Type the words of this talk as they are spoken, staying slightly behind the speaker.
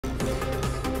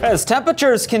As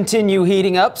temperatures continue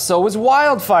heating up, so is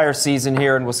wildfire season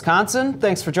here in Wisconsin.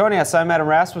 Thanks for joining us. I'm Adam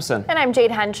Rasmussen. And I'm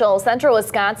Jade Henschel. Central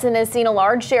Wisconsin has seen a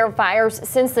large share of fires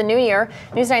since the new year.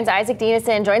 News 9's Isaac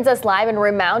Dienison joins us live in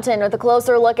Rim Mountain with a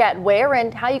closer look at where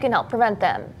and how you can help prevent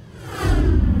them.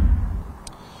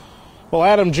 Well,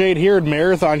 Adam, Jade, here in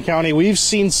Marathon County, we've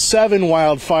seen 7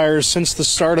 wildfires since the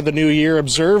start of the new year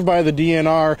observed by the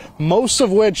DNR, most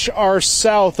of which are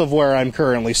south of where I'm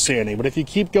currently standing. But if you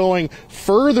keep going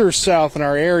further south in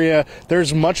our area,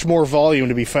 there's much more volume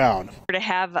to be found. To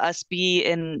have us be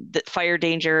in the fire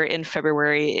danger in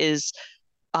February is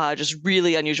just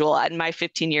really unusual. In my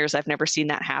 15 years, I've never seen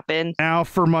that happen. Now,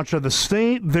 for much of the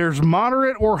state, there's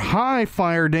moderate or high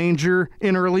fire danger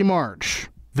in early March.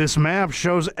 This map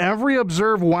shows every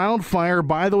observed wildfire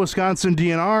by the Wisconsin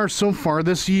DNR so far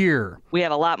this year. We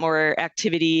have a lot more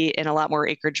activity and a lot more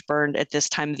acreage burned at this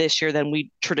time this year than we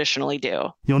traditionally do.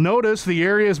 You'll notice the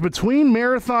areas between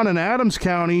Marathon and Adams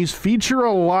counties feature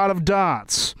a lot of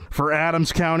dots. For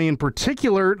Adams County in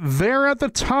particular, they're at the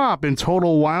top in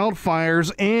total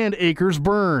wildfires and acres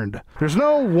burned. There's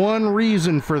no one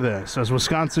reason for this, as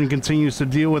Wisconsin continues to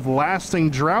deal with lasting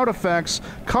drought effects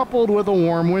coupled with a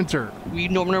warm winter.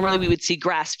 Normally we would see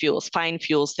grass fuels, fine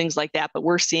fuels, things like that, but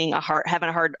we're seeing having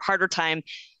a harder time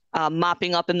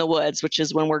mopping up in the woods, which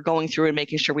is when we're going through and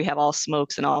making sure we have all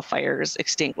smokes and all fires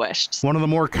extinguished. One of the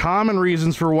more common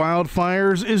reasons for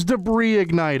wildfires is debris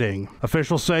igniting.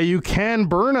 Officials say you can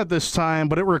burn at this time,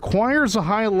 but it requires a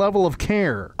high level of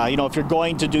care. If you're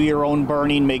going to do your own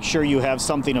burning, make sure you have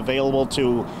something available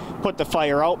to put the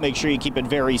fire out. Make sure you keep it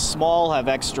very small, have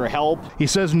extra help. He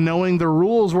says knowing the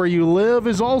rules where you live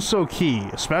is also key,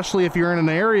 especially if you're in an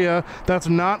area that's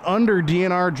not under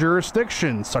DNR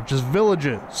jurisdiction, such as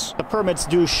villages. The permits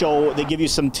do show, they give you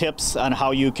some tips on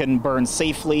how you can burn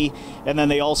safely, and then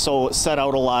they also set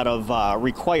out a lot of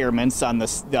requirements on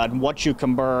what you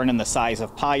can burn and the size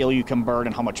of pile you can burn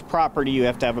and how much property you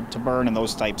have to burn and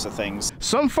those types of things.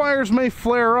 Some fires may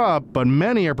flare up, but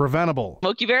many are preventable.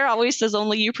 Smokey Bear always says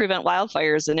only you prevent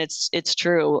wildfires, and it's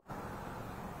true.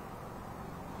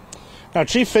 Now,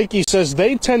 Chief Finke says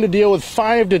they tend to deal with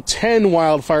 5 to 10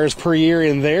 wildfires per year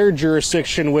in their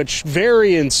jurisdiction, which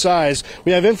vary in size.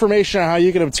 We have information on how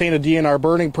you can obtain a DNR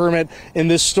burning permit in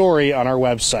this story on our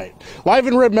website. Live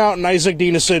in Rim Mountain, Isaac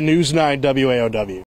Dienison, News 9 WAOW.